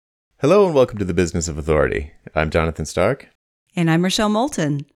Hello and welcome to the Business of Authority. I'm Jonathan Stark. And I'm Rochelle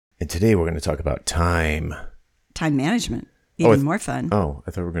Moulton. And today we're going to talk about time. Time management. Even more fun. Oh, I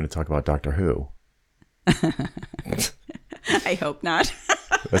thought we were going to talk about Doctor Who. I hope not.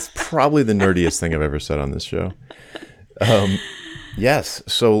 That's probably the nerdiest thing I've ever said on this show. Yes.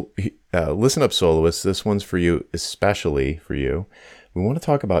 So listen up, Soloists. This one's for you, especially for you. We want to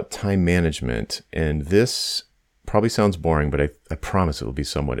talk about time management. And this probably sounds boring, but I promise it will be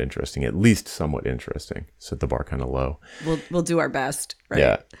somewhat interesting, at least somewhat interesting. Set the bar kind of low. We'll do our best, right?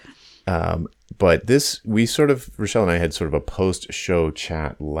 Yeah. But Rochelle and I had sort of a post-show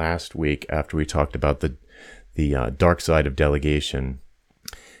chat last week after we talked about the dark side of delegation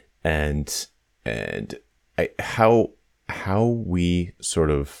and how we sort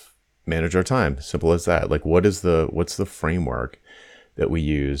of manage our time. Simple as that. Like, what's the framework that we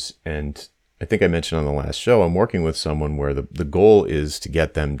use? And I think I mentioned on the last show, I'm working with someone where the goal is to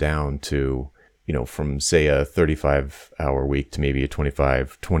get them down to, from say a 35-hour week to maybe a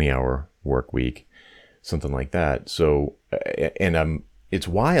 20-hour work week, something like that. So, and it's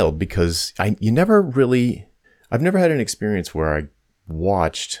wild because I've never had an experience where I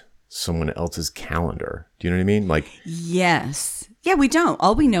watched someone else's calendar. Do you know what I mean? Like, yes. Yeah, we don't.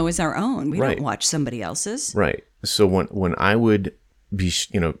 All we know is our own. We Right. don't watch somebody else's. Right. So when I would be,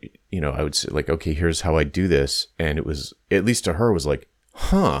 I would say like, okay, here's how I do this. And it was, at least to her, was like,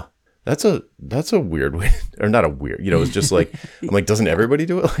 huh, that's a weird way, or not a weird, it was just like, I'm like, doesn't everybody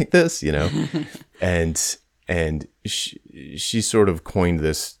do it like this? And she sort of coined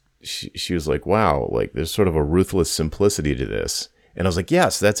this, she was like, wow, like there's sort of a ruthless simplicity to this. And I was like,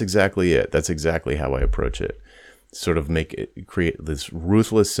 yes, that's exactly it. That's exactly how I approach it. Sort of create this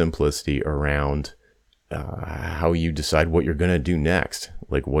ruthless simplicity around how you decide what you're going to do next,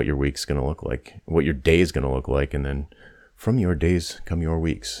 like what your week's going to look like, what your day is going to look like. And then from your days come your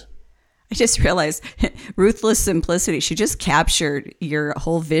weeks. I just realized ruthless simplicity. She just captured your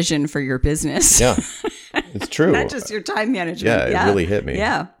whole vision for your business. Yeah, it's true. Not just your time management. Yeah, it really hit me.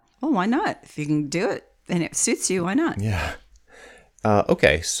 Yeah. Well, why not? If you can do it and it suits you, why not? Yeah.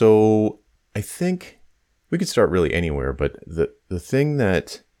 Okay, so I think we could start really anywhere, but the thing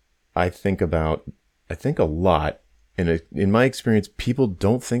that I think about, a lot, and in my experience, people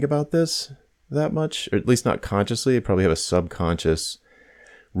don't think about this that much, or at least not consciously. They probably have a subconscious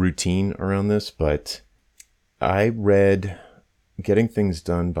routine around this, but I read Getting Things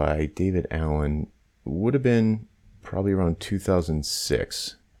Done by David Allen, would have been probably around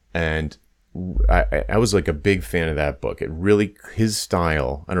 2006, and I was like a big fan of that book. It really, his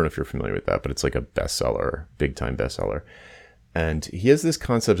style, I don't know if you're familiar with that, but it's like a bestseller, big time bestseller. And he has this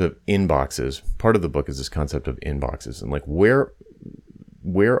concept of inboxes. Part of the book is this concept of inboxes, and like where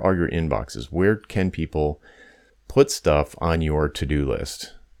are your inboxes? Where can people put stuff on your to-do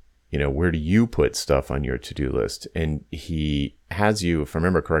list? Where do you put stuff on your to-do list? And he has you, if I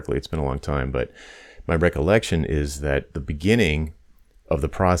remember correctly, it's been a long time, but my recollection is that the beginning of the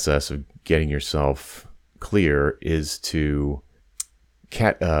process of getting yourself clear is to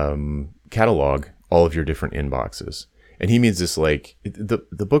catalog all of your different inboxes. And he means this like, the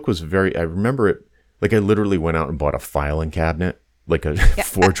book was I remember it, like I literally went out and bought a filing cabinet, like a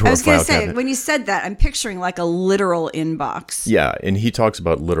 4-drawer file cabinet. I was going to say, when you said that, I'm picturing like a literal inbox. Yeah, and he talks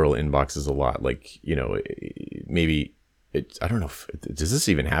about literal inboxes a lot. Like, maybe, I don't know, does this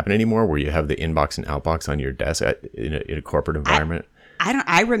even happen anymore where you have the inbox and outbox on your desk in a corporate environment?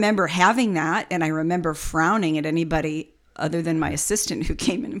 I remember having that, and I remember frowning at anybody other than my assistant who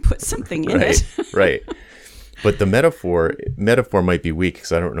came in and put something in it. Right. But the metaphor might be weak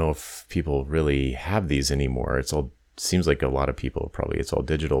because I don't know if people really have these anymore. Seems like a lot of people probably, it's all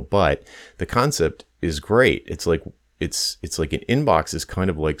digital, but the concept is great. It's like an inbox is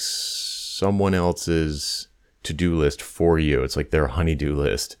kind of like someone else's to-do list for you. It's like their honey-do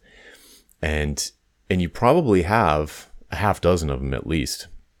list. And you probably have a half dozen of them at least.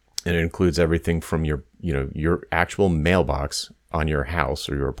 And it includes everything from your actual mailbox on your house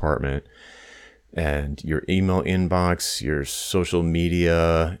or your apartment, and your email inbox, your social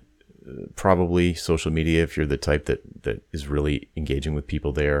media, probably social media if you're the type that is really engaging with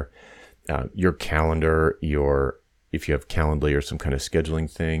people there, your calendar, if you have Calendly or some kind of scheduling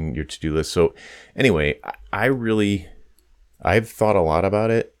thing, your to-do list. So anyway, I've thought a lot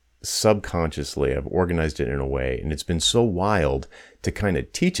about it subconsciously. I've organized it in a way, and it's been so wild to kind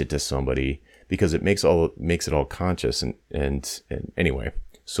of teach it to somebody because it makes it all conscious. And anyway,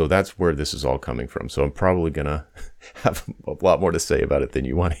 so that's where this is all coming from. So I'm probably going to have a lot more to say about it than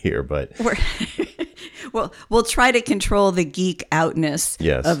you want to hear, but well, we'll try to control the geek outness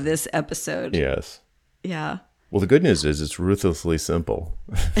Yes. of this episode. Yes. Yeah. Well, the good news is it's ruthlessly simple.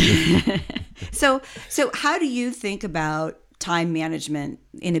 So how do you think about time management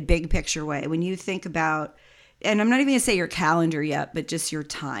in a big picture way? When you think about, and I'm not even going to say your calendar yet, but just your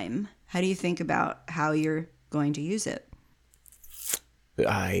time, how do you think about how you're going to use it?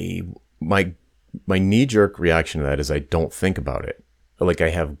 My knee-jerk reaction to that is I don't think about it. Like,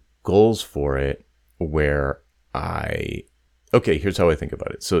 I have goals for it where here's how I think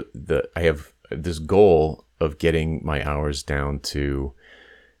about it. So I have this goal of getting my hours down to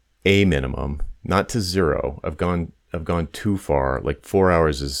a minimum, not to zero. I've gone too far. Like 4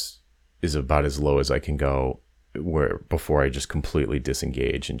 hours is about as low as I can go, where before I just completely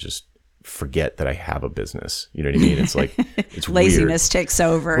disengage and just forget that I have a business. You know what I mean? It's like, it's laziness weird. takes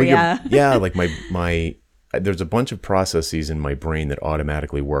over. Well, Yeah. Like my there's a bunch of processes in my brain that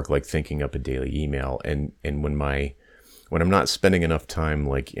automatically work, like thinking up a daily email. And when I'm not spending enough time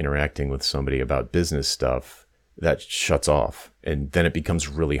like interacting with somebody about business stuff, that shuts off. And then it becomes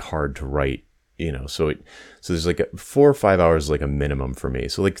really hard to write, so there's like 4 or 5 hours, like a minimum for me.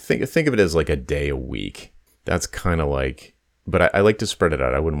 So like think of it as like a day a week. That's kind of like, but I like to spread it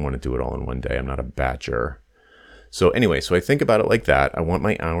out. I wouldn't want to do it all in one day. I'm not a batcher. So anyway, so I think about it like that. I want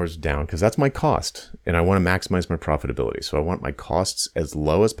my hours down because that's my cost, and I want to maximize my profitability. So I want my costs as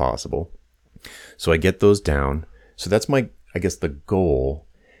low as possible. So I get those down. So that's I guess the goal.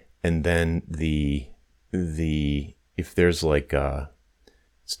 And then if there's like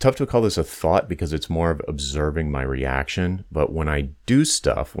it's tough to call this a thought because it's more of observing my reaction. But when I do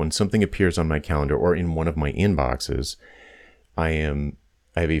stuff, when something appears on my calendar or in one of my inboxes, I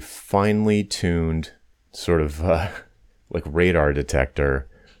have a finely tuned sort of like radar detector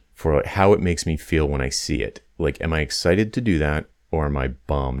for how it makes me feel when I see it. Like, am I excited to do that or am I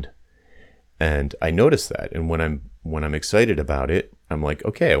bummed? And I notice that. And when I'm excited about it, I'm like,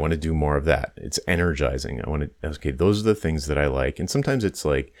 okay, I want to do more of that. It's energizing. Those are the things that I like. And sometimes it's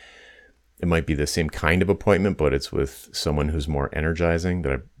like, it might be the same kind of appointment, but it's with someone who's more energizing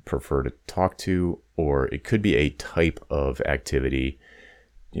that I prefer to talk to, or it could be a type of activity,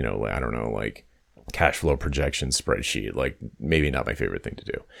 I don't know, like cash flow projection spreadsheet, like maybe not my favorite thing to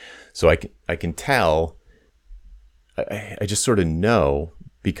do. So I can tell, I just sort of know,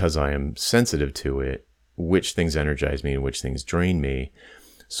 because I am sensitive to it, which things energize me and which things drain me.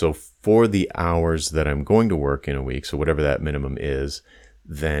 So for the hours that I'm going to work in a week, so whatever that minimum is,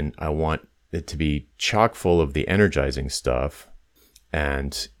 then I want it to be chock full of the energizing stuff.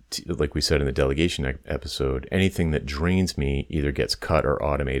 And like we said in the delegation episode, anything that drains me either gets cut or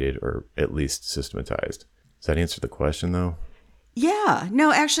automated or at least systematized. Does that answer the question though? Yeah,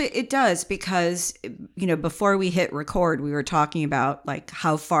 no, actually it does, because, before we hit record, we were talking about like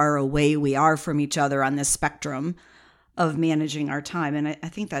how far away we are from each other on this spectrum of managing our time. And I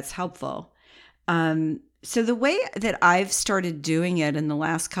think that's helpful. So the way that I've started doing it in the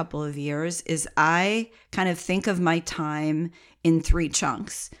last couple of years is I kind of think of my time in 3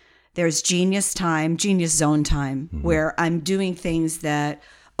 chunks. There's genius time, genius zone time, where I'm doing things that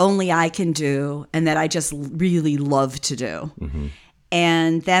only I can do and that I just really love to do. Mm-hmm.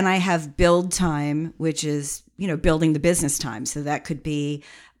 And then I have build time, which is, building the business time. So that could be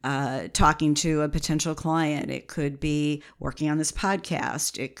talking to a potential client. It could be working on this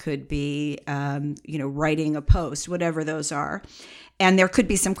podcast. It could be, writing a post, whatever those are. And there could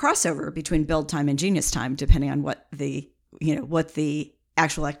be some crossover between build time and genius time, depending on what the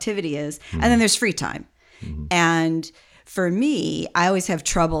actual activity is. Mm-hmm. And then there's free time. Mm-hmm. And for me, I always have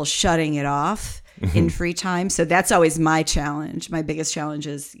trouble shutting it off in free time. So that's always my challenge. My biggest challenge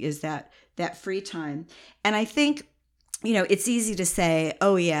is that free time. And I think, it's easy to say,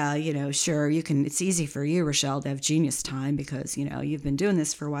 oh yeah, sure, it's easy for you, Rochelle, to have genius time because, you've been doing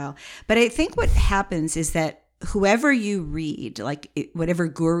this for a while. But I think what happens is that whoever you read, whatever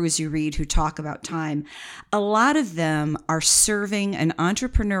gurus you read who talk about time, a lot of them are serving an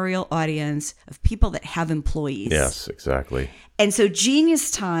entrepreneurial audience of people that have employees. Yes, exactly. And so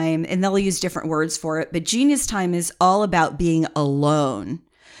genius time, and they'll use different words for it, but genius time is all about being alone.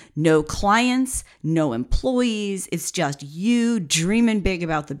 No clients, no employees. It's just you dreaming big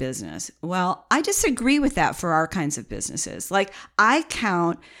about the business. Well, I disagree with that for our kinds of businesses. Like, I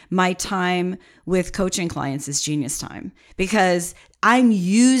count my time with coaching clients as genius time because I'm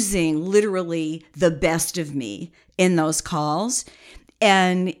using literally the best of me in those calls.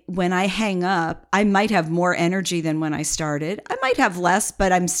 And when I hang up, I might have more energy than when I started. I might have less,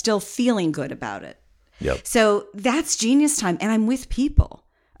 but I'm still feeling good about it. Yep. So that's genius time. And I'm with people.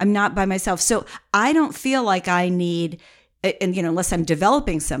 I'm not by myself. So I don't feel like I need, and unless I'm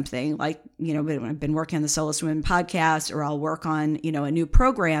developing something like, when I've been working on the Soloists Women podcast, or I'll work on, a new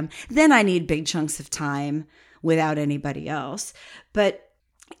program, then I need big chunks of time without anybody else. But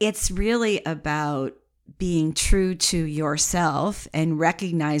it's really about being true to yourself and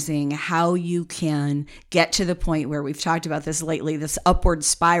recognizing how you can get to the point where we've talked about this lately, this upward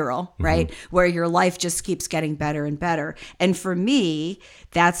spiral, right? Where your life just keeps getting better and better. And for me,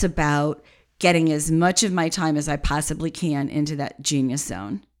 that's about getting as much of my time as I possibly can into that genius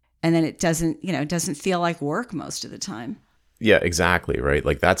zone. And then it doesn't, it doesn't feel like work most of the time. Yeah, exactly. Right.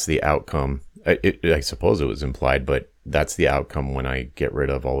 Like that's the outcome. I suppose it was implied, but that's the outcome when I get rid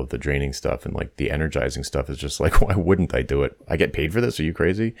of all of the draining stuff, and like the energizing stuff is just like, why wouldn't I do it? I get paid for this. Are you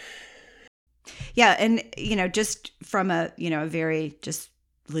crazy? Yeah. And, just from a very just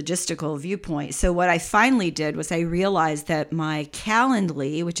logistical viewpoint. So what I finally did was I realized that my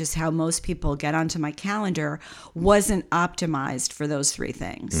Calendly, which is how most people get onto my calendar, wasn't optimized for those three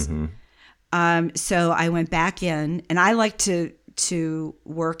things. So I went back in, and I like to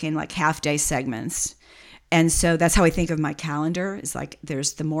work in like half day segments. And so that's how I think of my calendar, is like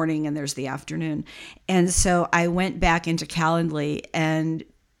there's the morning and there's the afternoon. And so I went back into Calendly, and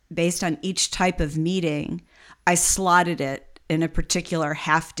based on each type of meeting, I slotted it in a particular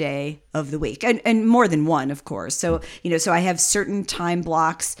half day of the week, and more than one, of course. So, so I have certain time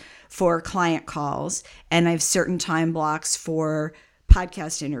blocks for client calls, and I have certain time blocks for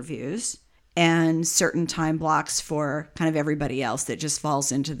podcast interviews, and certain time blocks for kind of everybody else that just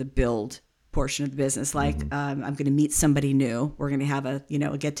falls into the build portion of the business. Like I'm going to meet somebody new. We're going to have a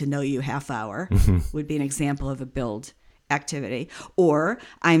get to know you half hour would be an example of a build activity. Or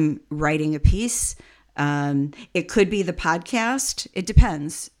I'm writing a piece. It could be the podcast. It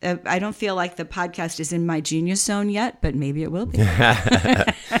depends. I don't feel like the podcast is in my genius zone yet, but maybe it will be.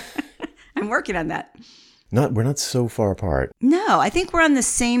 I'm working on that. We're not so far apart. No, I think we're on the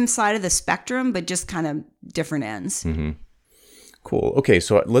same side of the spectrum, but just kind of different ends. Cool. Okay,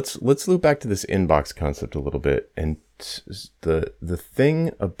 so let's loop back to this inbox concept a little bit, and the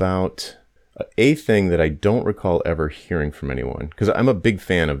thing about a thing that I don't recall ever hearing from anyone, because I'm a big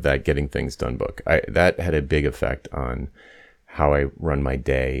fan of that Getting Things Done book. That had a big effect on how I run my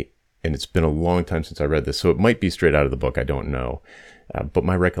day, and it's been a long time since I read this, so it might be straight out of the book. I don't know, but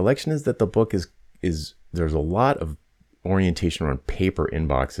my recollection is that the book is there's a lot of orientation around paper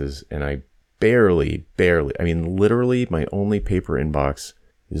inboxes, and I barely, I mean, literally my only paper inbox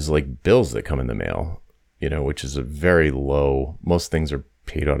is like bills that come in the mail, which is a very low, most things are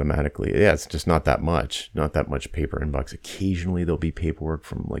paid automatically. Yeah, it's just not that much paper inbox. Occasionally there'll be paperwork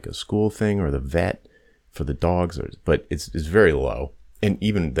from like a school thing or the vet for the dogs, but it's very low. And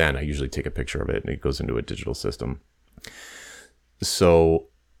even then I usually take a picture of it and it goes into a digital system. So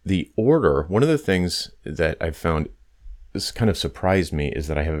the order, one of the things that I've found this kind of surprised me is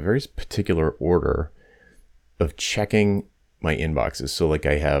that I have a very particular order of checking my inboxes. So like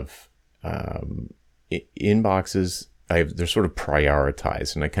I have inboxes, they're sort of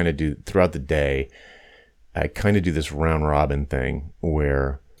prioritized, and I kind of do throughout the day, I kind of do this round robin thing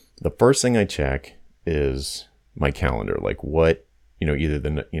where the first thing I check is my calendar. Like what, either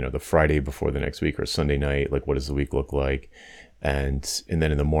the Friday before the next week or Sunday night, like what does the week look like? And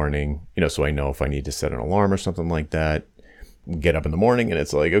then in the morning, so I know if I need to set an alarm or something like that, get up in the morning and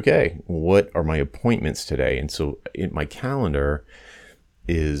it's like, okay, what are my appointments today? And so my calendar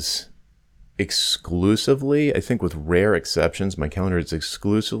is exclusively, I think with rare exceptions, my calendar is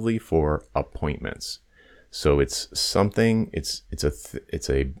exclusively for appointments. So it's something, it's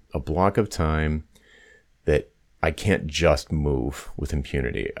a block of time that I can't just move with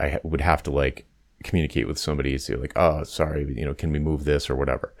impunity. I would have to like communicate with somebody and say like, oh, sorry, can we move this or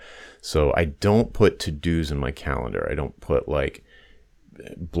whatever. So I don't put to-dos in my calendar. I don't put like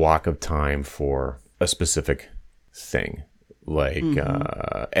block of time for a specific thing, like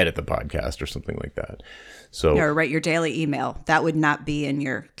edit the podcast or something like that. So or write your daily email. That would not be in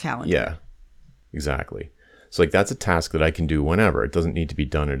your calendar. Yeah, exactly. So like that's a task that I can do whenever. It doesn't need to be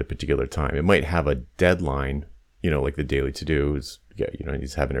done at a particular time. It might have a deadline, like the daily to-do is, it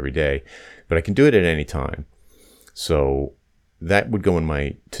needs to happen every day, but I can do it at any time. So that would go in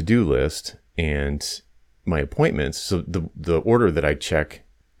my to-do list and my appointments. So the order that I check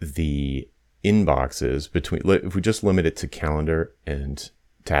the inboxes between, if we just limit it to calendar and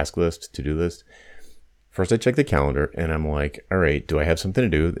task list, to-do list, first I check the calendar and I'm like, all right, do I have something to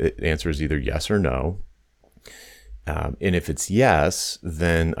do? The answer is either yes or no. And if it's yes,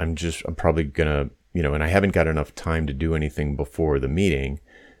 then I'm probably gonna, and I haven't got enough time to do anything before the meeting,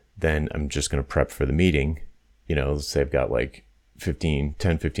 then I'm just going to prep for the meeting. Let's say I've got like 10,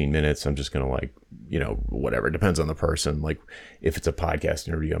 15 minutes. I'm just going to like, whatever, it depends on the person. Like if it's a podcast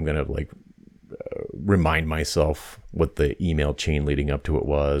interview, I'm going to like remind myself what the email chain leading up to it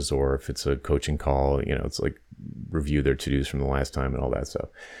was, or if it's a coaching call, it's like review their to-dos from the last time and all that stuff.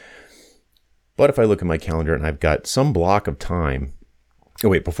 But if I look at my calendar and I've got some block of time, oh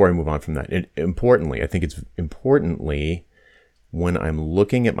wait, before I move on from that, importantly, I think it's importantly, when I'm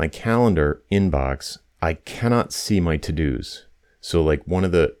looking at my calendar inbox, I cannot see my to-dos. So like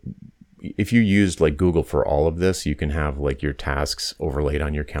if you used like Google for all of this, you can have like your tasks overlaid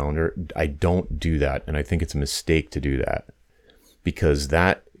on your calendar. I don't do that. And I think it's a mistake to do that because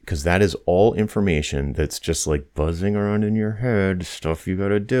that is all information that's just like buzzing around in your head, stuff you got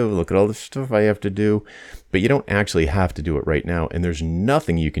to do. Look at all the stuff I have to do, but you don't actually have to do it right now. And there's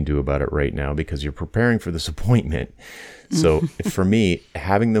nothing you can do about it right now because you're preparing for this appointment. So for me,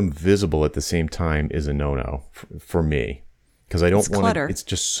 having them visible at the same time is a no-no for me. Because I don't want to, it's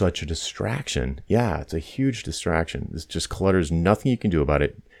just such a distraction. Yeah, it's a huge distraction. It's just clutter. There's nothing you can do about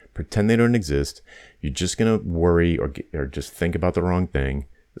it. Pretend they don't exist. You're just going to worry or just think about the wrong thing.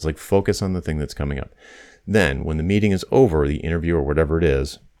 It's like focus on the thing that's coming up. Then when the meeting is over, the interview or whatever it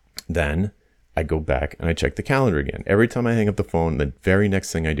is, then I go back and I check the calendar again. Every time I hang up the phone, the very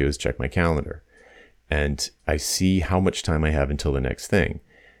next thing I do is check my calendar. And I see how much time I have until the next thing.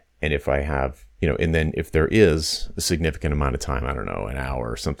 And if I have, and then if there is a significant amount of time, I don't know, an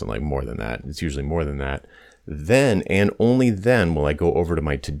hour or something like more than that, it's usually more than that, then and only then will I go over to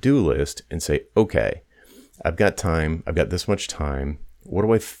my to-do list and say, okay, I've got time, I've got this much time. What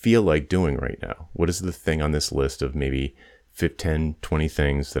do I feel like doing right now? What is the thing on this list of maybe 10, 20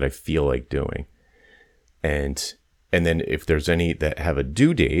 things that I feel like doing? And then if there's any that have a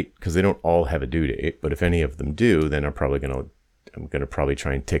due date, because they don't all have a due date, but if any of them do, then I'm going to probably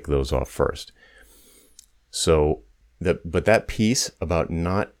try and tick those off first. So but that piece about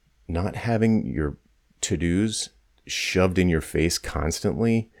not having your to-dos shoved in your face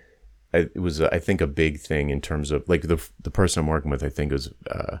constantly, it was, I think, a big thing in terms of like the person I'm working with, I think was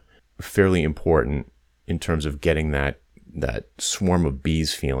fairly important in terms of getting that swarm of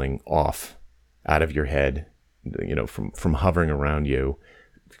bees feeling out of your head, from hovering around you,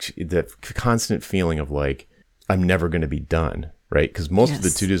 that constant feeling of like, I'm never going to be done. Right? Because most of the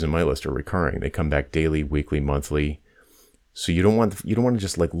to-dos in my list are recurring. They come back daily, weekly, monthly. So you don't want to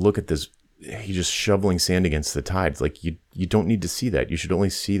just like look at this, you're just shoveling sand against the tide. It's like you don't need to see that. You should only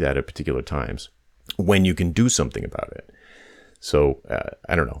see that at particular times when you can do something about it. So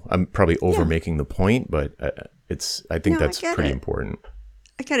I don't know. I'm probably over making the point, but I think that's pretty important.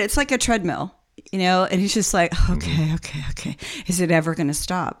 I get it. It's like a treadmill, and it's just like, okay. Is it ever going to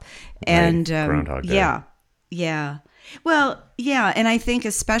stop? And Groundhog Day. Yeah. Well, yeah. And I think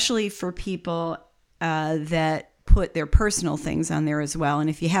especially for people that put their personal things on there as well. And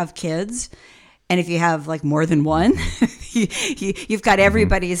if you have kids and if you have like more than one, you've got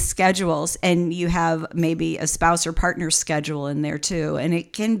everybody's schedules and you have maybe a spouse or partner schedule in there too. And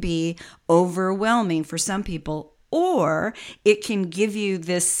it can be overwhelming for some people, or it can give you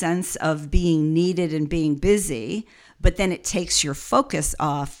this sense of being needed and being busy, but then it takes your focus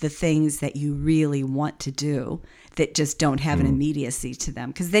off the things that you really want to do that just don't have an immediacy to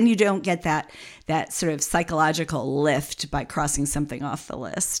them. Because then you don't get that sort of psychological lift by crossing something off the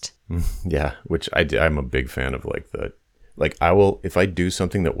list. Yeah, which I'm a big fan of I will, if I do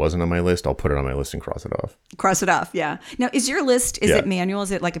something that wasn't on my list, I'll put it on my list and cross it off. Cross it off, yeah. Now, is your list, is it manual?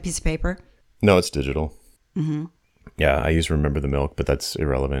 Is it like a piece of paper? No, it's digital. Mm-hmm. Yeah, I use Remember the Milk, but that's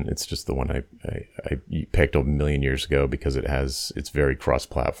irrelevant. It's just the one I picked a million years ago because it's very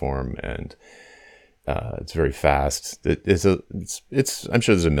cross-platform and it's very fast. I'm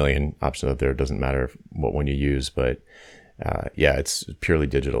sure there's a million options out there. It doesn't matter what one you use, but it's purely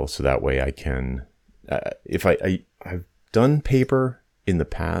digital. So that way I can, if I've done paper in the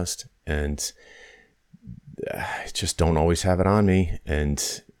past and I just don't always have it on me,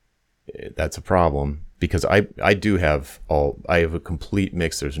 and that's a problem. Because I have a complete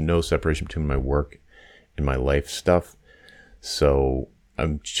mix. There's no separation between my work and my life stuff. So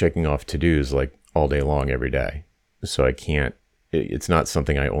I'm checking off to-dos like all day long, every day. So I can't, it's not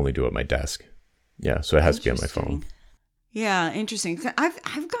something I only do at my desk. Yeah. So it has to be on my phone. Yeah. Interesting.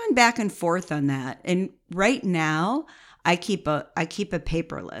 I've gone back and forth on that. And right now I keep a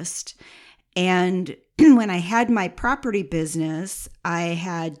paper list. And when I had my property business, I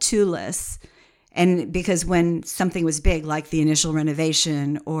had 2 lists. And because when something was big, like the initial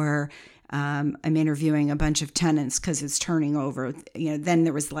renovation, or I'm interviewing a bunch of tenants because it's turning over, then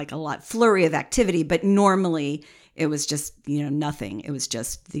there was like a flurry of activity. But normally it was just, nothing. It was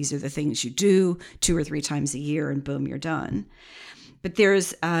just, these are the things you do 2 or 3 times a year and boom, you're done. But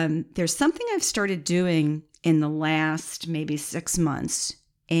there's something I've started doing in the last maybe 6 months,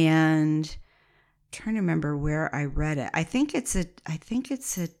 and I'm trying to remember where I read it. I think it's a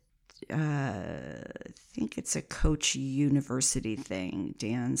I think it's a Coach University thing,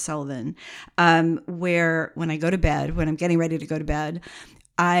 Dan Sullivan, where when I go to bed, when I'm getting ready to go to bed,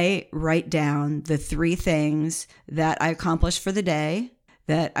 I write down the 3 things that I accomplished for the day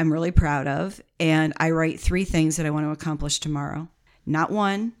that I'm really proud of. And I write 3 things that I want to accomplish tomorrow. Not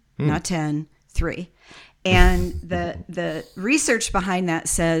 1, not 10, 3. And the research behind that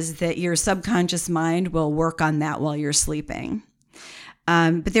says that your subconscious mind will work on that while you're sleeping.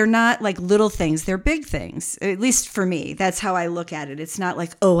 But they're not like little things. They're big things, at least for me. That's how I look at it. It's not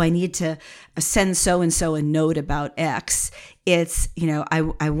like, oh, I need to send so-and-so a note about X. It's,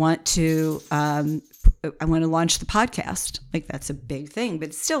 I want to launch the podcast. Like that's a big thing, but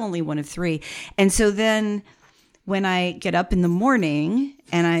it's still only one of 3. And so then when I get up in the morning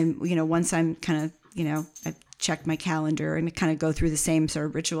and I'm, once I'm kind of, I check my calendar and kind of go through the same sort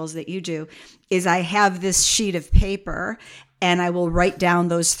of rituals that you do, is I have this sheet of paper and I will write down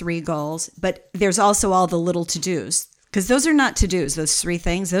those 3 goals. But there's also all the little to-dos, because those are not to-dos, those 3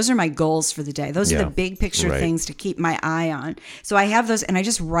 things. Those are my goals for the day. Those are the big picture things to keep my eye on. So I have those and I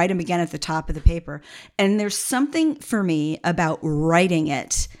just write them again at the top of the paper. And there's something for me about writing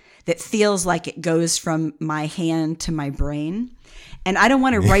it that feels like it goes from my hand to my brain. And I don't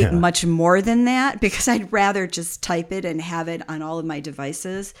want to write much more than that because I'd rather just type it and have it on all of my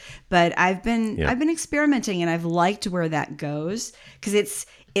devices. But I've been experimenting and I've liked where that goes because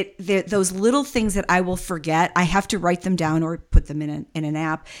those little things that I will forget, I have to write them down or put them in an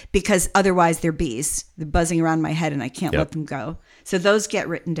app because otherwise they're bees. They're buzzing around my head and I can't let them go. So those get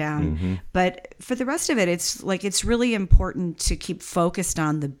written down. Mm-hmm. But for the rest of it, it's really important to keep focused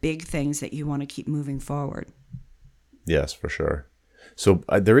on the big things that you want to keep moving forward. Yes, for sure. So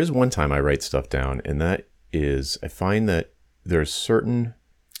there is one time I write stuff down, and that is I find that there's certain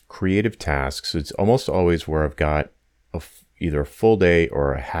creative tasks. It's almost always where I've got either a full day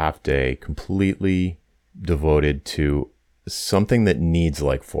or a half day completely devoted to something that needs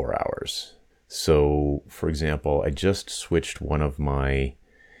like 4 hours. So, for example, I just switched one of my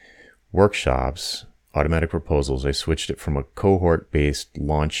workshops, automatic proposals. I switched it from a cohort-based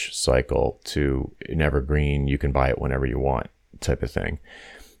launch cycle to an evergreen, you can buy it whenever you want type of thing.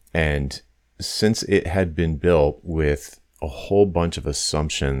 And since it had been built with a whole bunch of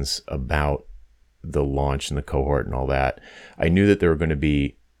assumptions about the launch and the cohort and all that, I knew that there were going to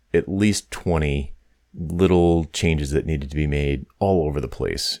be at least 20 little changes that needed to be made all over the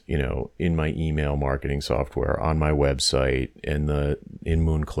place, in my email marketing software, on my website, in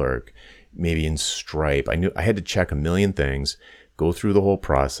Moonclerk, maybe in Stripe. I knew I had to check a million things, go through the whole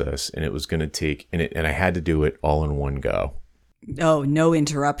process, and it was going to take, and I had to do it all in one go. Oh, no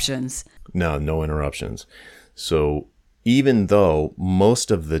interruptions. No interruptions. So even though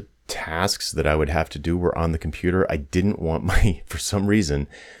most of the tasks that I would have to do were on the computer, I didn't want for some reason,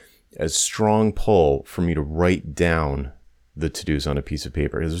 a strong pull for me to write down the to-dos on a piece of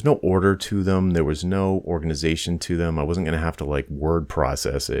paper. There's no order to them. There was no organization to them. I wasn't going to have to word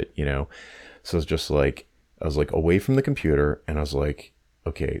process it, So it's just I was away from the computer and I was like,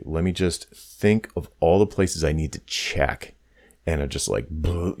 okay, let me just think of all the places I need to check. And I just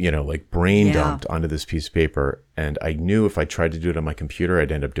brain dumped onto this piece of paper. And I knew if I tried to do it on my computer,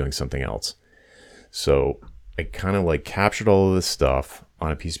 I'd end up doing something else. So I kind of captured all of this stuff on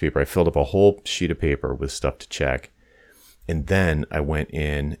a piece of paper. I filled up a whole sheet of paper with stuff to check. And then I went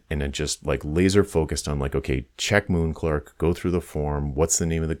in and I just laser focused on okay, check Moonclerk, go through the form. What's the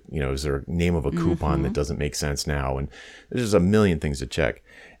name of is there a name of a coupon that doesn't make sense now? And there's just a million things to check.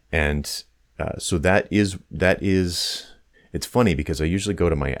 And so that is, it's funny because I usually go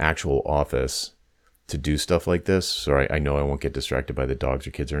to my actual office to do stuff like this. So I know I won't get distracted by the dogs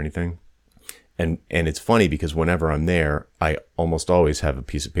or kids or anything. And it's funny because whenever I'm there, I almost always have a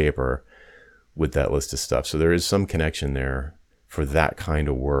piece of paper with that list of stuff. So there is some connection there for that kind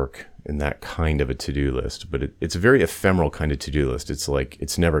of work and that kind of a to-do list. But it's a very ephemeral kind of to-do list. It's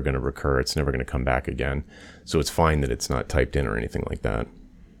it's never going to recur. It's never going to come back again. So it's fine that it's not typed in or anything like that.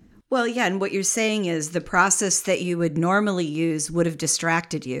 Well, yeah. And what you're saying is the process that you would normally use would have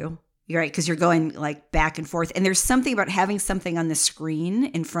distracted you. You're right, because you're going back and forth. And there's something about having something on the screen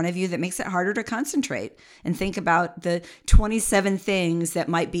in front of you that makes it harder to concentrate and think about the 27 things that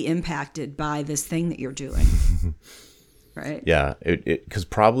might be impacted by this thing that you're doing. Right? Yeah. Because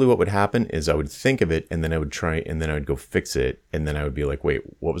probably what would happen is I would think of it and then I would try and then I would go fix it. And then I would be like, wait,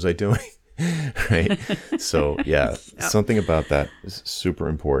 what was I doing? Right. So yeah, something about that is super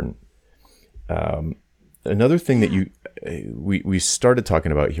important. Another thing that we started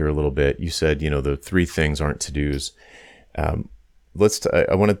talking about here a little bit, you said, the 3 things aren't to-dos. I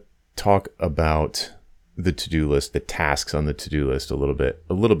want to talk about the to-do list, the tasks on the to-do list a little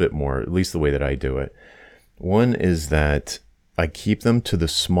bit more, at least the way that I do it. One is that I keep them to the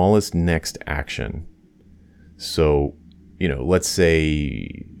smallest next action. So, let's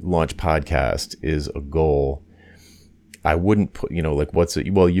say launch podcast is a goal. I wouldn't put,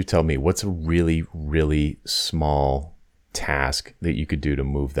 you tell me, what's a really, really small task that you could do to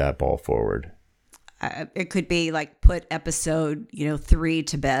move that ball forward? It could be like put episode 3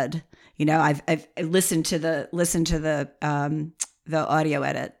 to bed. I've listened to the audio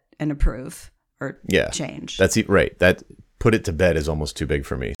edit and approve or change. That's right. That put it to bed is almost too big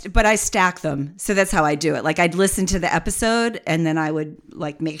for me. But I stack them, so that's how I do it. Like I'd listen to the episode and then I would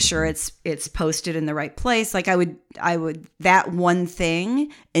like make sure it's posted in the right place. Like I would that one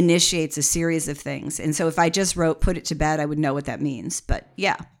thing initiates a series of things, and so if I just wrote put it to bed, I would know what that means. But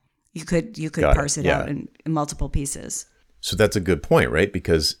yeah. You could parse it out in multiple pieces. So that's a good point, right?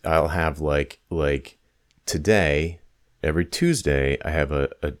 Because I'll have like today, every Tuesday, I have a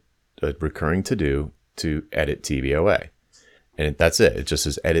recurring to-do to edit TBOA. And that's it. It just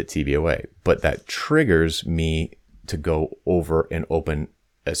says edit TBOA. But that triggers me to go over and open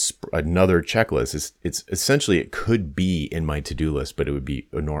another checklist. It's essentially, it could be in my to-do list, but it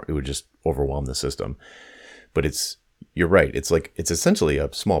would just overwhelm the system. But you're right. It's essentially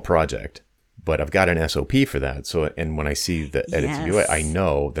a small project, but I've got an SOP for that. So, and when I see the edit TBOA, I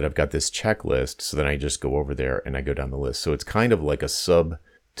know that I've got this checklist. So then I just go over there and I go down the list. So it's kind of like a sub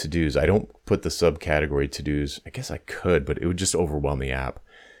to-dos. I don't put the subcategory to-dos. I guess I could, but it would just overwhelm the app.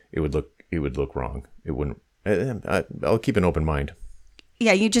 It would look wrong. It wouldn't. I'll keep an open mind.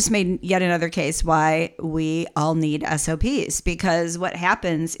 Yeah, you just made yet another case why we all need SOPs, because what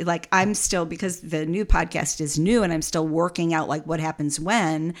happens, like because the new podcast is new and I'm still working out like what happens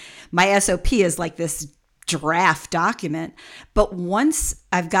when, my SOP is like this draft document. But once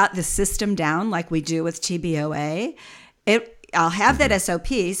I've got the system down, like we do with TBOA, I'll have that SOP.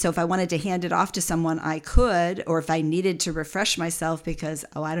 So if I wanted to hand it off to someone, I could, or if I needed to refresh myself because,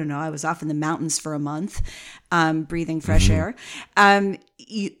 I don't know, I was off in the mountains for a month, breathing fresh air.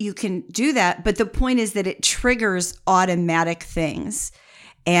 You can do that. But the point is that it triggers automatic things.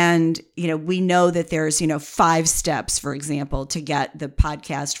 And, we know that there's, 5 steps, for example, to get the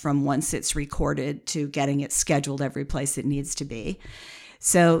podcast from once it's recorded to getting it scheduled every place it needs to be.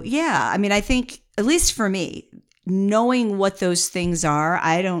 So, yeah, I think, at least for me, knowing what those things are,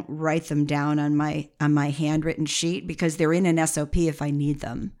 I don't write them down on my handwritten sheet because they're in an SOP if I need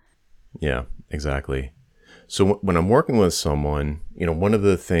them. Yeah, exactly. So when I'm working with someone, one of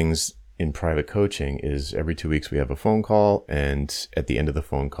the things in private coaching is every 2 weeks we have a phone call, and at the end of the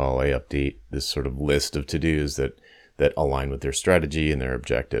phone call, I update this sort of list of to-dos that align with their strategy and their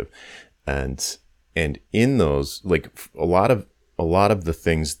objective. And in those, like a lot of the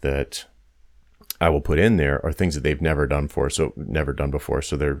things that I will put in there are things that they've never done before. So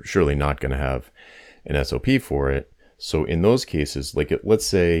they're surely not going to have an SOP for it. So in those cases, like let's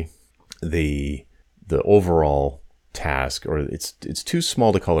say the overall task, or it's too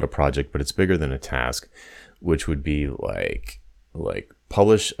small to call it a project, but it's bigger than a task, which would be like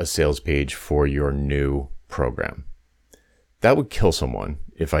publish a sales page for your new program. That would kill someone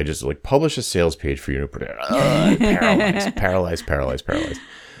if I just publish a sales page for your new program. Paralyzed.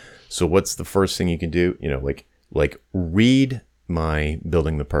 So what's the first thing you can do? Read my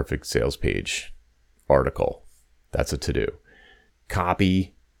Building the Perfect Sales Page article. That's a to-do.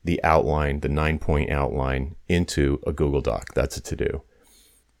 Copy the outline, the 9-point outline, into a Google Doc. That's a to-do.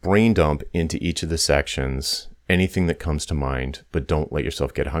 Brain dump into each of the sections anything that comes to mind, but don't let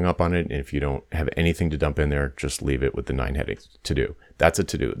yourself get hung up on it. And if you don't have anything to dump in there, just leave it with the 9 headings. To-do. That's a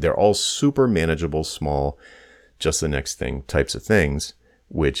to-do. They're all super manageable, small, just the next thing types of things,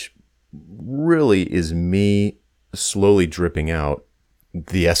 which really is me slowly dripping out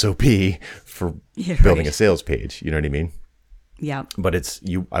the SOP for building a sales page. You know what I mean? Yeah. But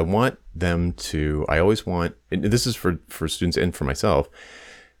I want them to, I always want, and this is for students and for myself,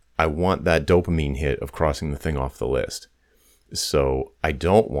 I want that dopamine hit of crossing the thing off the list. So what I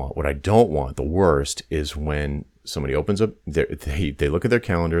don't want, the worst is when somebody opens up, they look at their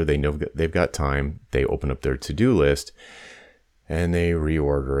calendar, they know that they've got time, they open up their to-do list, and they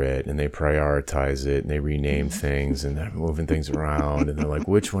reorder it, and they prioritize it, and they rename things, and they're moving things around, and they're like,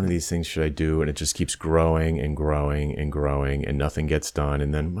 which one of these things should I do? And it just keeps growing and growing and growing, and nothing gets done.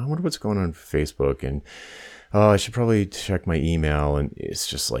 And then I wonder what's going on Facebook, and I should probably check my email. And it's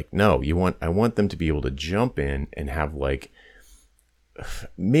just like, no, I want them to be able to jump in and have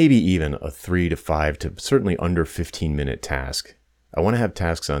maybe even a 3 to 5 to certainly under 15-minute task. I want to have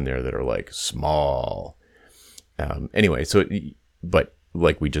tasks on there that are small. Anyway, but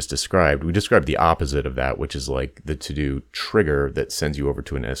like we just described. We described the opposite of that, which is like the to-do trigger that sends you over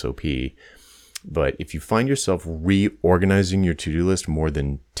to an SOP. But if you find yourself reorganizing your to-do list more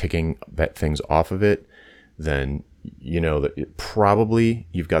than ticking things off of it, then you know that probably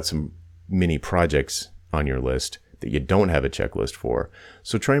you've got some mini projects on your list that you don't have a checklist for.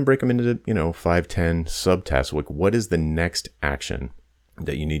 So try and break them into, 5, 10 subtasks. Like, what is the next action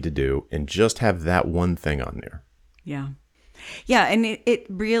that you need to do? And just have that one thing on there. Yeah. Yeah. And it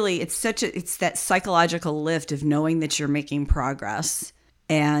really, it's that psychological lift of knowing that you're making progress.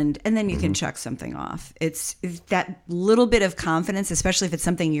 And then you can check something off. It's that little bit of confidence, especially if it's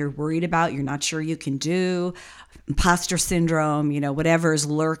something you're worried about, you're not sure you can do, imposter syndrome, whatever is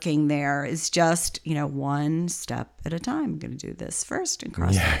lurking there is just, one step at a time. I'm going to do this first and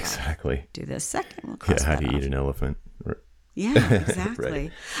cross that off. Exactly. Do this second. We'll cross how that to off. eat an elephant. Yeah, exactly.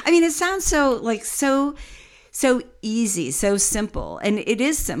 Right. I mean, it sounds so easy, so simple. And it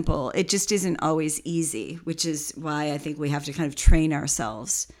is simple. It just isn't always easy, which is why I think we have to kind of train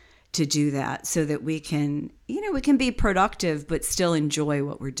ourselves to do that so that we can be productive, but still enjoy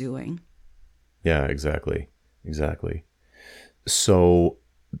what we're doing. Yeah, exactly. So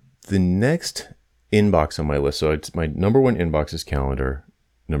the next inbox on my list, so it's my number 1 inbox is calendar.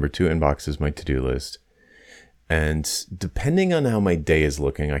 Number 2 inbox is my to-do list. And depending on how my day is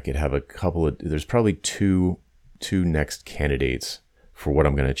looking, I could have there's probably two next candidates for what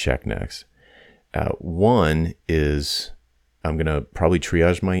I'm going to check next. One is I'm going to probably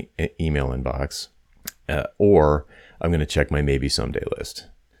triage my email inbox, or I'm going to check my maybe someday list.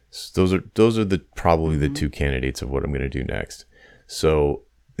 So those are probably the 2 candidates of what I'm going to do next. So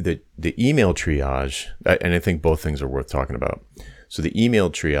the email triage, and I think both things are worth talking about. So the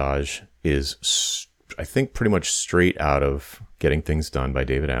email triage is, I think, pretty much straight out of Getting Things Done by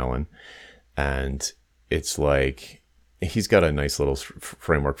David Allen. And it's like, he's got a nice little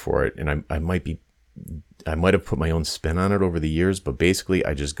framework for it. And I might have put my own spin on it over the years, but basically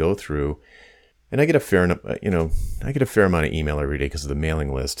I just go through and I get a fair amount of email every day because of the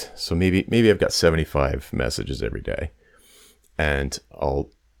mailing list. So maybe I've got 75 messages every day, and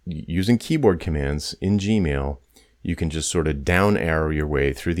using keyboard commands in Gmail, you can just sort of down arrow your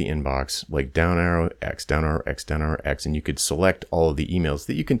way through the inbox, like down arrow X, down arrow X, down arrow X, and you could select all of the emails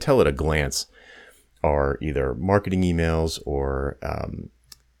that you can tell at a glance are either marketing emails or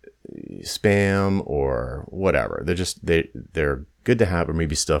spam or whatever. They're good to have, or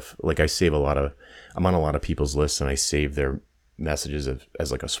maybe stuff like I'm on a lot of people's lists and I save their messages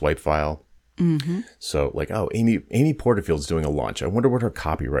as like a swipe file. Mm-hmm. So like, oh, Amy Porterfield's doing a launch. I wonder what her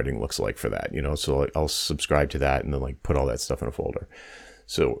copywriting looks like for that, so I'll subscribe to that and then like put all that stuff in a folder.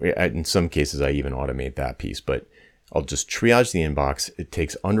 So in some cases, I even automate that piece, but I'll just triage the inbox. It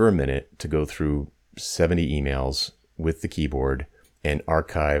takes under a minute to go through 70 emails with the keyboard and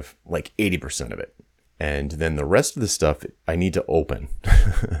archive like 80% of it. And then the rest of the stuff I need to open.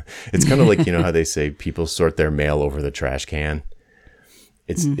 It's kind of like, how they say people sort their mail over the trash can.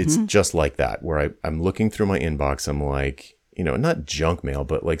 It's just like that, where I'm looking through my inbox. I'm like, not junk mail,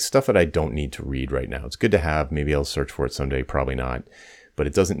 but like stuff that I don't need to read right now. It's good to have. Maybe I'll search for it someday. Probably not. But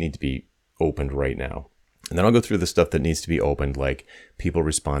it doesn't need to be opened right now. And then I'll go through the stuff that needs to be opened, like people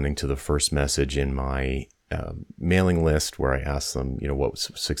responding to the first message in my mailing list where I ask them, what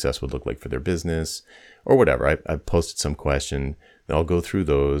success would look like for their business or whatever. I've posted some question. Then I'll go through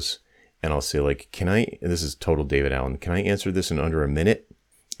those and I'll say like, this is total David Allen, can I answer this in under a minute?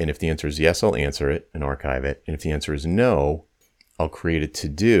 And if the answer is yes, I'll answer it and archive it. And if the answer is no, I'll create a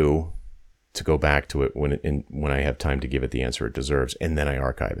to-do to go back to it when I have time to give it the answer it deserves, and then I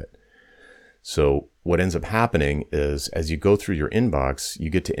archive it. So what ends up happening is as you go through your inbox, you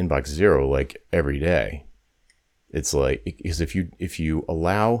get to inbox 0 like every day. It's like, because if you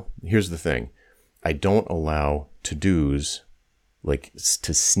allow, here's the thing, I don't allow to-dos like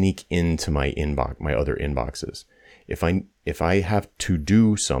to sneak into my inbox, my other inboxes. If I have to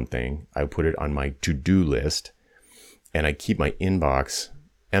do something, I put it on my to-do list and I keep my inbox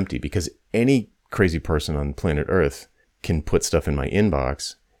empty, because any crazy person on planet Earth can put stuff in my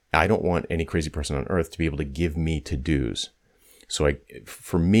inbox. I don't want any crazy person on earth to be able to give me to-dos. So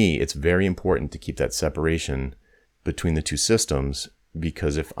for me, it's very important to keep that separation between the two systems,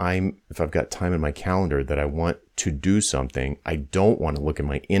 because if I've got time in my calendar that I want to do something, I don't want to look at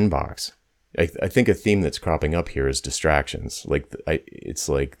my inbox. I think a theme that's cropping up here is distractions. Like it's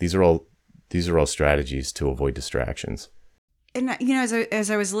like these are all strategies to avoid distractions. And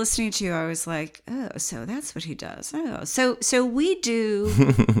as I was listening to you, I was like, oh, so that's what he does. Oh, so we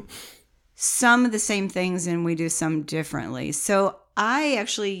do some of the same things and we do some differently. So I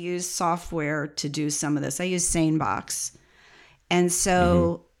actually use software to do some of this. I use SaneBox. And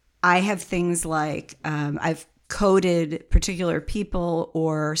so I have things like I've coded particular people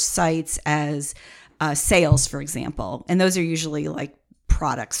or sites as sales, for example. And those are usually like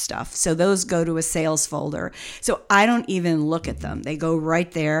product stuff. So those go to a sales folder. So I don't even look at them. They go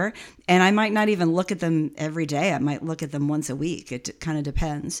right there. And I might not even look at them every day. I might look at them once a week. It kind of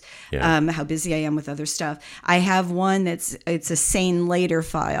depends how busy I am with other stuff. I have one it's a sane later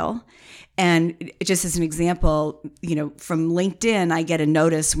file. And just as an example, from LinkedIn, I get a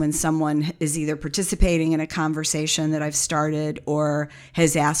notice when someone is either participating in a conversation that I've started or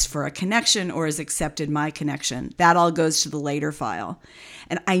has asked for a connection or has accepted my connection. That all goes to the later file.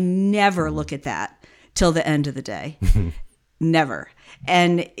 And I never look at that till the end of the day. Never.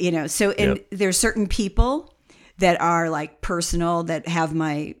 And, there's certain people that are like personal that have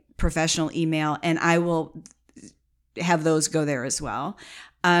my professional email, and I will have those go there as well.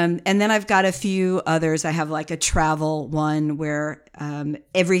 And then I've got a few others. I have like a travel one where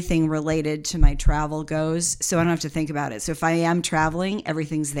everything related to my travel goes, so I don't have to think about it. So if I am traveling,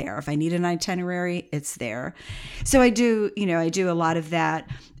 everything's there. If I need an itinerary, it's there. So I do a lot of that.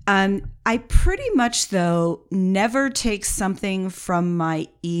 I pretty much, though, never take something from my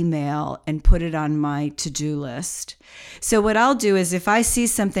email and put it on my to-do list. So what I'll do is if I see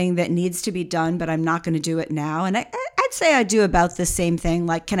something that needs to be done, but I'm not going to do it now, and I'd say I do about the same thing,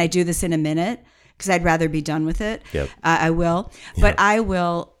 like, can I do this in a minute? Because I'd rather be done with it. Yep. I will. Yep. But I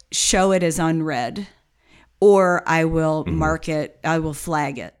will show it as unread. Or I will mark it, I will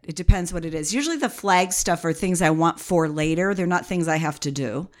flag it. It depends what it is. Usually the flag stuff are things I want for later. They're not things I have to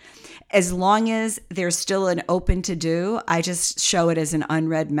do. As long as there's still an open to do, I just show it as an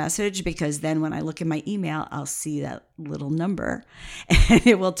unread message, because then when I look at my email, I'll see that little number and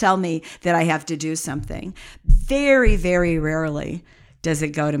it will tell me that I have to do something. Very, very rarely does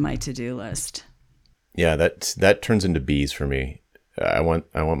it go to my to-do list. Yeah, that turns into B's for me. I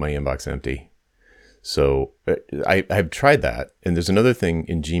want my inbox empty. So I've tried that. And there's another thing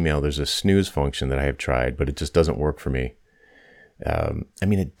in Gmail, there's a snooze function that I have tried, but it just doesn't work for me.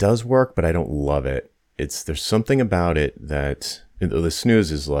 It does work, but I don't love it. There's something about it that the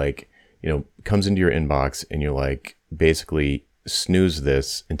snooze is like, comes into your inbox and you're like, basically snooze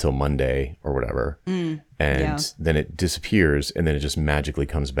this until Monday or whatever. Then it disappears and then it just magically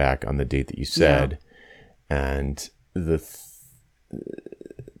comes back on the date that you said. Yeah. And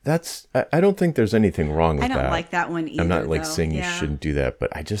I don't think there's anything wrong with that. I don't like that one either. I'm not like saying you shouldn't do that,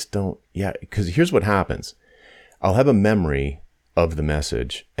 but I just don't. Yeah, because here's what happens. I'll have a memory of the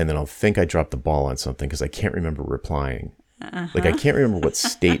message and then I'll think I dropped the ball on something because I can't remember replying. Like I can't remember what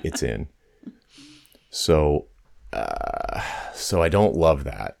state it's in. So I don't love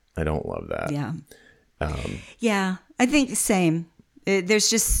that. Yeah. Yeah, I think same. There's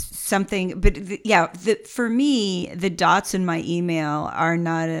just something, but for me, the dots in my email are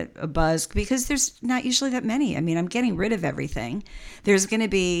not a buzz because there's not usually that many. I mean, I'm getting rid of everything. There's going to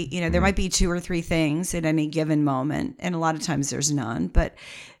be, there might be 2 or 3 things at any given moment, and a lot of times there's none. But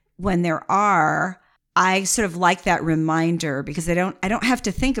when there are, I sort of like that reminder because I don't have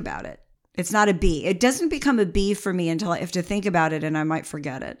to think about it. It's not a B. It doesn't become a B for me until I have to think about it and I might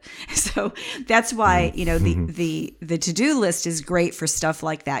forget it. So that's why, the to-do list is great for stuff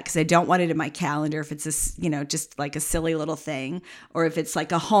like that because I don't want it in my calendar if it's just like a silly little thing, or if it's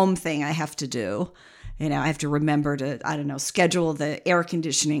like a home thing I have to do. I have to remember to, schedule the air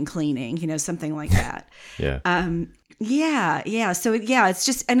conditioning cleaning, something like that. Yeah. Yeah. So it's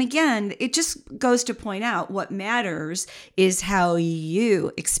just, and again, it just goes to point out what matters is how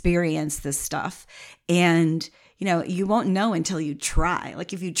you experience this stuff. And, you won't know until you try.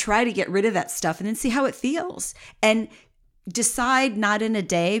 Like if you try to get rid of that stuff and then see how it feels and decide not in a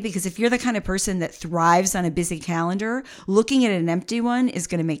day, because if you're the kind of person that thrives on a busy calendar, looking at an empty one is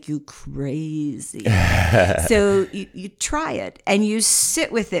going to make you crazy. So you try it and you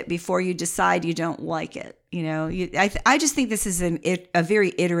sit with it before you decide you don't like it. I just think this is a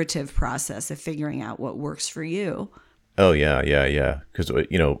very iterative process of figuring out what works for you. Oh, yeah. Because,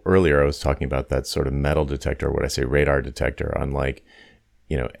 earlier I was talking about that sort of metal detector, or what I say, radar detector on like,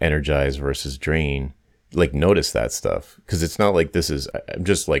 energize versus drain. Like notice that stuff, because it's not like I'm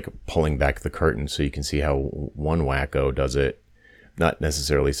just like pulling back the curtain so you can see how one wacko does it, not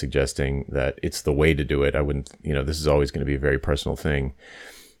necessarily suggesting that it's the way to do it. I wouldn't, this is always going to be a very personal thing,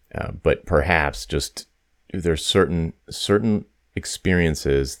 but perhaps just there's certain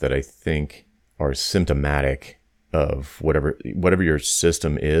experiences that I think are symptomatic of whatever your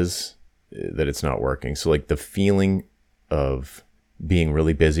system is, that it's not working. So like the feeling of being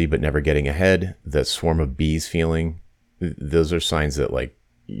really busy but never getting ahead, that swarm of bees feeling, those are signs that like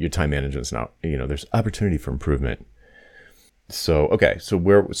your time management's not, there's opportunity for improvement. So, okay.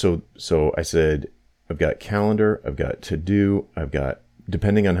 So I said, I've got calendar, I've got to do, I've got,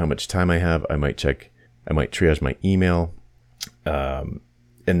 depending on how much time I have, I might triage my email. And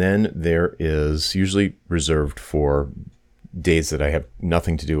then there is usually reserved for days that I have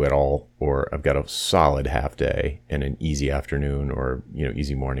nothing to do at all, or I've got a solid half day and an easy afternoon, or,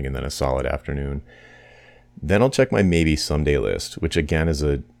 easy morning and then a solid afternoon. Then I'll check my maybe someday list, which again is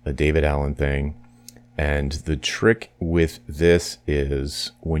a David Allen thing. And the trick with this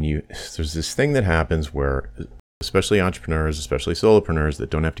is there's this thing that happens where, especially entrepreneurs, especially solopreneurs that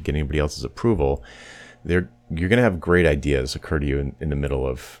don't have to get anybody else's approval, you're going to have great ideas occur to you in the middle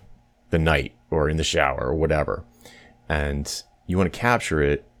of the night or in the shower or whatever. And you want to capture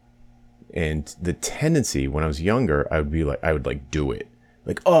it. And the tendency when I was younger, I would do it.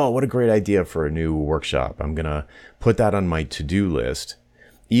 Like, oh, what a great idea for a new workshop. I'm going to put that on my to-do list,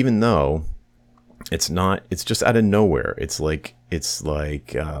 even though it's just out of nowhere. It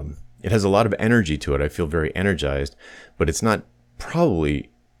has a lot of energy to it. I feel very energized, but it's probably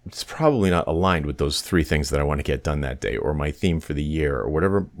not aligned with those three things that I want to get done that day, or my theme for the year, or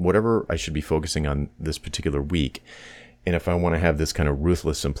whatever I should be focusing on this particular week. And if I want to have this kind of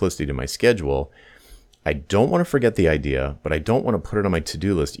ruthless simplicity to my schedule, I don't want to forget the idea, but I don't want to put it on my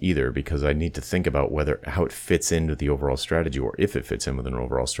to-do list either, because I need to think about how it fits into the overall strategy, or if it fits in with an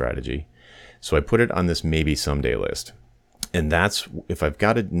overall strategy. So I put it on this maybe someday list. And that's, if I've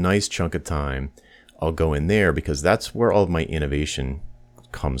got a nice chunk of time, I'll go in there, because that's where all of my innovation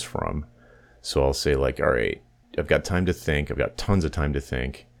comes from. So I'll say, like, all right, I've got time to think. I've got tons of time to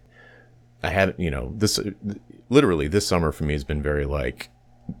think. I haven't, this summer for me has been very like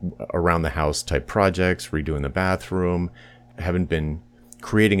around the house type projects, redoing the bathroom. I haven't been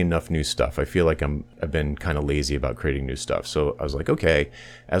creating enough new stuff. I feel like I've been kind of lazy about creating new stuff. So I was like, okay,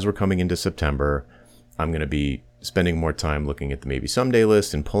 as we're coming into September, I'm going to be spending more time looking at the maybe someday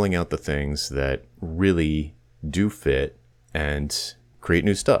list and pulling out the things that really do fit and create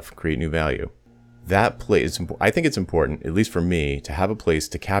new stuff, create new value. That place, I think it's important, at least for me, to have a place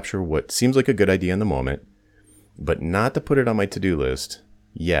to capture what seems like a good idea in the moment, but not to put it on my to-do list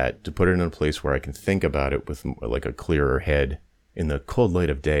yet, to put it in a place where I can think about it with like a clearer head in the cold light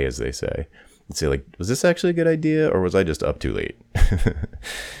of day, as they say, and say, like, was this actually a good idea, or was I just up too late?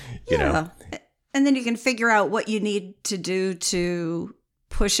 you know? And then you can figure out what you need to do to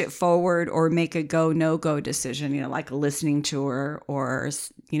push it forward, or make a go, no-go decision, like a listening tour, or,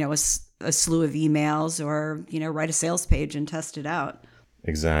 a slew of emails, or, write a sales page and test it out.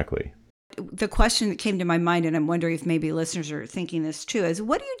 Exactly. The question that came to my mind, and I'm wondering if maybe listeners are thinking this too, is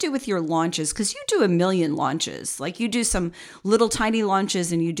what do you do with your launches? Because you do a million launches. Like, you do some little tiny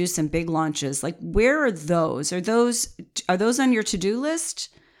launches and you do some big launches. Like, where are those? Are those on your to-do list,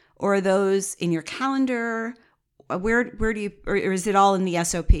 or are those in your calendar? Where do you, or is it all in the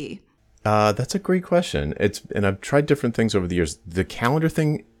SOP? That's a great question. And I've tried different things over the years. The calendar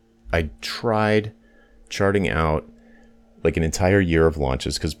thing, I tried charting out like an entire year of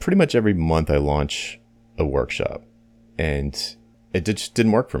launches, because pretty much every month I launch a workshop, and it just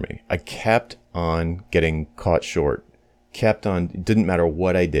didn't work for me. I kept on getting caught short, it didn't matter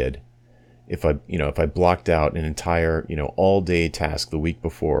what I did. If I blocked out an entire, all day task the week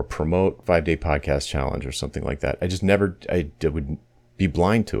before, promote 5-day podcast challenge or something like that, I would be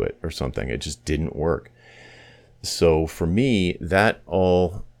blind to it or something. It just didn't work. So for me, that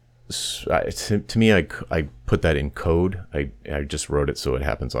all, to me, I put that in code. I just wrote it so it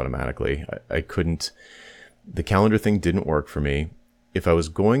happens automatically. The calendar thing didn't work for me. If I was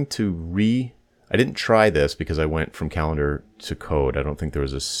going to I didn't try this because I went from calendar to code. I don't think there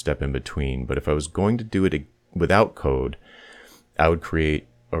was a step in between. But if I was going to do it without code, I would create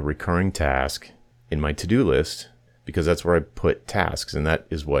a recurring task in my to-do list, because that's where I put tasks, and that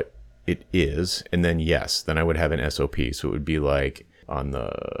is what it is. And then, then I would have an SOP. So it would be like on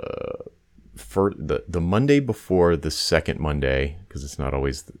the Monday before the second Monday, because it's not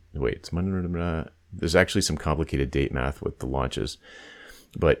always, it's Monday. There's actually some complicated date math with the launches.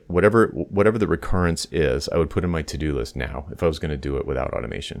 But whatever the recurrence is, I would put in my to-do list now. If I was going to do it without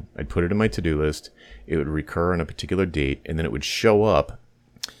automation, I'd put it in my to-do list. It would recur on a particular date, and then it would show up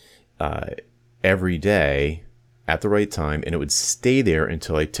every day at the right time, and it would stay there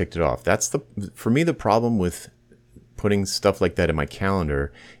until I ticked it off. For me, the problem with putting stuff like that in my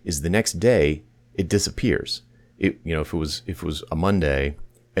calendar is the next day it disappears. If it was a Monday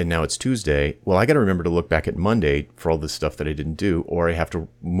and now it's Tuesday, well, I got to remember to look back at Monday for all this stuff that I didn't do, or I have to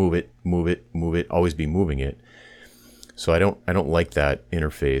move it, always be moving it. So I don't like that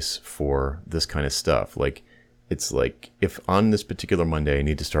interface for this kind of stuff. Like, it's like, if on this particular Monday I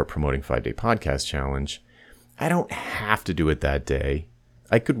need to start promoting 5-day podcast challenge, I don't have to do it that day.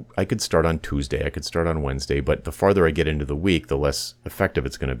 I could start on Tuesday. I could start on Wednesday, but the farther I get into the week, the less effective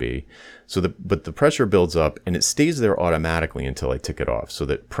it's going to be. But the pressure builds up and it stays there automatically until I tick it off. So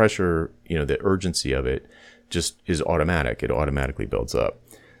that pressure, the urgency of it just is automatic. It automatically builds up.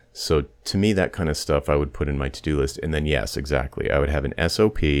 So to me, that kind of stuff I would put in my to-do list. And then yes, exactly. I would have an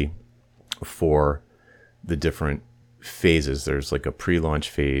SOP for the different phases. There's like a pre-launch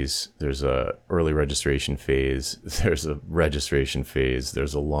phase, there's a early registration phase, there's a registration phase,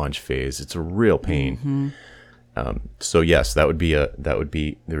 there's a launch phase. It's a real pain. So yes, there would be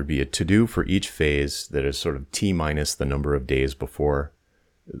a to-do for each phase that is sort of T minus the number of days before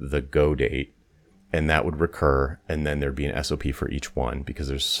the go date, and that would recur, and then there'd be an SOP for each one because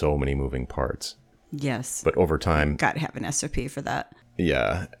there's so many moving parts. Yes. But over time, got to have an SOP for that.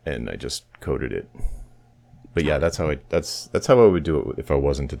 Yeah, and I just coded it. But yeah, that's how I would do it if I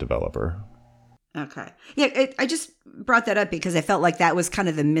wasn't a developer. Okay. Yeah, I just brought that up because I felt like that was kind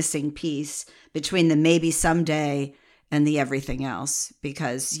of the missing piece between the maybe someday and the everything else,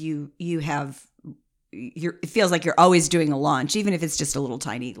 because it feels like you're always doing a launch, even if it's just a little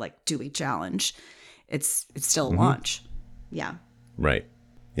tiny like 2-week challenge. It's still a launch. Yeah. Right.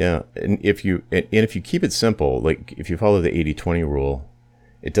 Yeah, and if you keep it simple, like if you follow the 80-20 rule,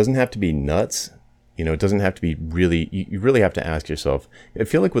 it doesn't have to be nuts. It doesn't have to be really, you really have to ask yourself. I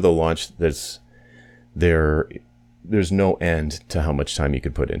feel like with a launch, there's no end to how much time you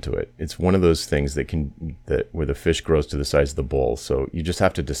could put into it. It's one of those things where the fish grows to the size of the bowl. So you just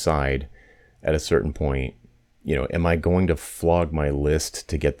have to decide at a certain point, am I going to flog my list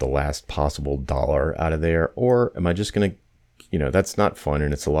to get the last possible dollar out of there? Or am I just going to, that's not fun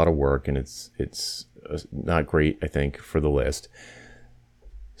and it's a lot of work and it's not great, I think, for the list.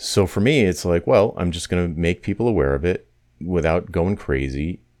 So for me, it's like, well, I'm just going to make people aware of it without going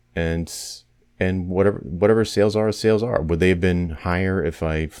crazy, and whatever sales are. Would they have been higher if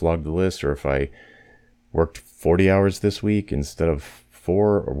I flogged the list, or if I worked 40 hours this week instead of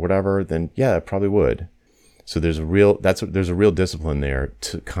 4 or whatever? Then yeah, it probably would. So there's a real discipline there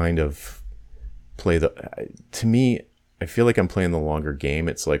to kind of play to me, I feel like I'm playing the longer game.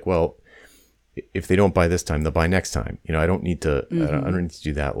 It's like, well, if they don't buy this time, they'll buy next time. I don't need to. I don't need to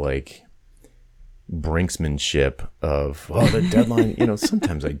do that like brinksmanship of the deadline.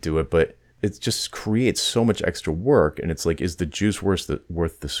 Sometimes I do it, but it just creates so much extra work, and it's like, is the juice worth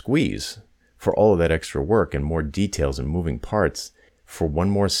the squeeze for all of that extra work and more details and moving parts for one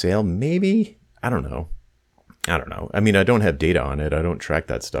more sale? Maybe. I don't know. I mean, I don't have data on it. I don't track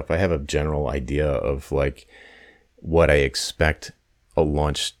that stuff. I have a general idea of like what I expect a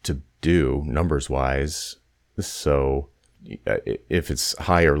launch to do numbers wise. So if it's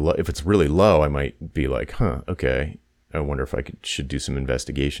high or low, if it's really low, I might be like, okay, I wonder if I should do some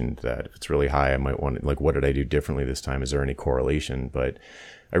investigation into that. If it's really high, I might want to, like, what did I do differently this time? Is there any correlation? But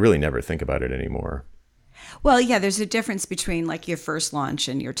I really never think about it anymore. Well, yeah, there's a difference between like your first launch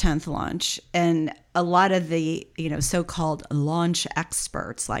and your 10th launch. And a lot of the, so-called launch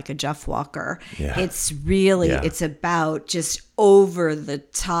experts like a Jeff Walker, it's really, it's about just over the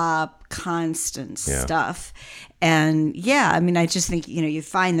top constant stuff. And I mean, I just think, you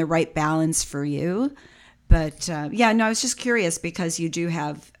find the right balance for you. But I was just curious because you do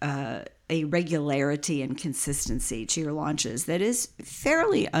have a regularity and consistency to your launches that is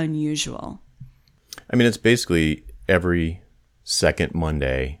fairly unusual. I mean, it's basically every second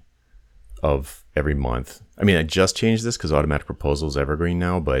Monday of every month. I mean, I just changed this because automatic proposal is evergreen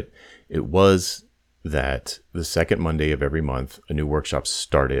now, but it was that the second Monday of every month, a new workshop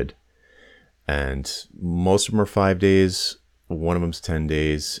started, and most of them are 5 days. One of them's 10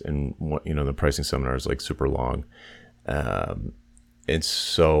 days, and the pricing seminar is like super long. And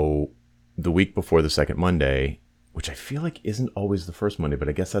so the week before the second Monday, which I feel like isn't always the first Monday, but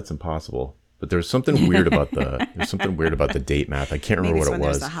I guess that's impossible. But there's something weird about the date math. I can't remember what it was. Maybe it's when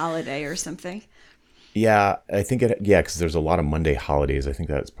there's a holiday or something. Yeah, I think because there's a lot of Monday holidays. I think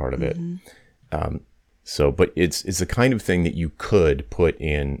that's part of it. But it's the kind of thing that you could put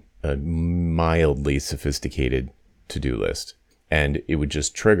in a mildly sophisticated to-do list, and it would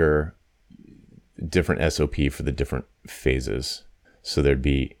just trigger different SOP for the different phases. So there'd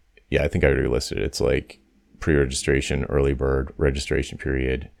be, I think I already listed it. It's like pre-registration, early bird, registration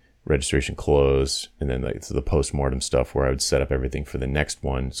period, registration closed, and then like the post-mortem stuff where I would set up everything for the next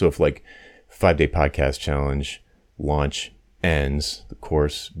one. So if like 5-day podcast challenge launch ends, the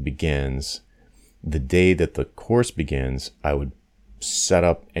course begins, the day that the course begins, I would set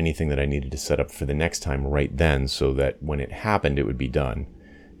up anything that I needed to set up for the next time right then, so that when it happened, it would be done.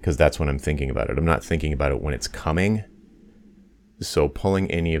 Because that's when I'm thinking about it. I'm not thinking about it when it's coming. So pulling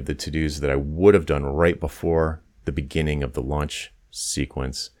any of the to-dos that I would have done right before the beginning of the launch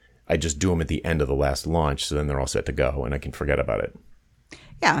sequence, I just do them at the end of the last launch. So then they're all set to go and I can forget about it.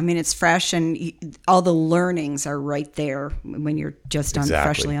 Yeah, I mean, it's fresh and all the learnings are right there when you're just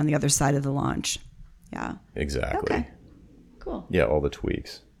freshly on the other side of the launch. Yeah. Exactly. Okay. Cool. Yeah, all the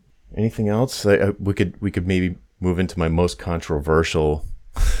tweaks. Anything else? We could maybe move into my most controversial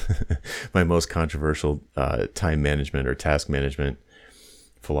time management or task management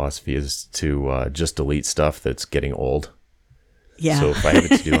philosophy is to just delete stuff that's getting old. Yeah. So if I have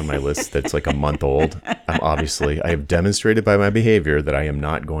a to-do on my list that's like a month old, I have demonstrated by my behavior that I am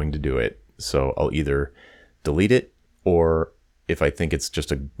not going to do it. So I'll either delete it, or if I think it's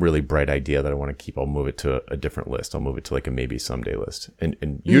just a really bright idea that I want to keep, I'll move it to a different list. I'll move it to like a maybe someday list.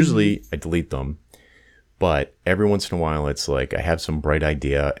 And usually I delete them, but every once in a while it's like I have some bright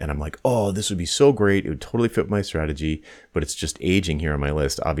idea and I'm like, oh, this would be so great. It would totally fit my strategy, but it's just aging here on my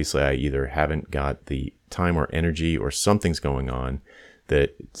list. Obviously, I either haven't got the time or energy or something's going on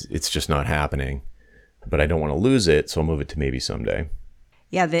that it's just not happening, but I don't want to lose it. So I'll move it to maybe someday.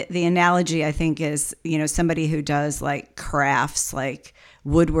 Yeah. The analogy I think is, somebody who does like crafts, like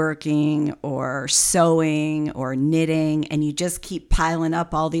woodworking or sewing or knitting, and you just keep piling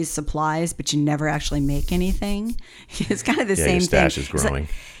up all these supplies, but you never actually make anything. It's kind of the same your stash thing. is growing.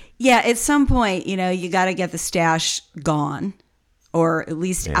 At some point, you got to get the stash gone, or at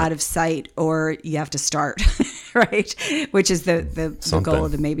least out of sight, or you have to start, right? Which is the goal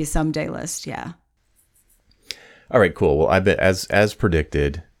of the maybe someday list. Yeah. All right, cool. Well, I bet as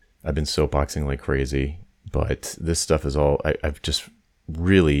predicted, I've been soapboxing like crazy, but this stuff is all, I've just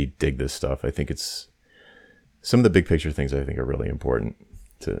really dig this stuff. I think it's some of the big picture things I think are really important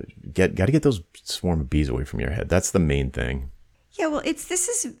to got to get those swarm of bees away from your head. That's the main thing. Yeah, well, this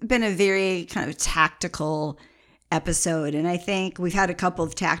has been a very kind of tactical episode, and I think we've had a couple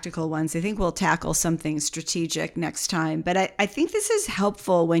of tactical ones. I think we'll tackle something strategic next time, but I think this is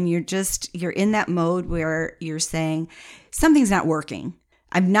helpful when you're in that mode where you're saying something's not working.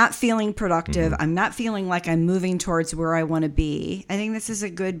 I'm not feeling productive. I'm not feeling like I'm moving towards where I want to be. I think this is a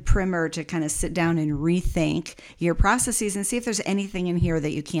good primer to kind of sit down and rethink your processes and see if there's anything in here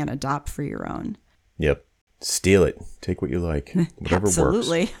that you can't adopt for your own. Yep. Steal it. Take what you like. Whatever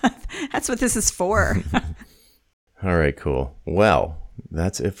Absolutely. works. That's what this is for. All right, cool. Well,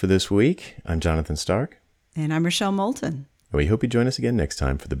 that's it for this week. I'm Jonathan Stark. And I'm Rochelle Moulton. And we hope you join us again next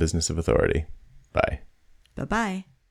time for The Business of Authority. Bye. Bye-bye.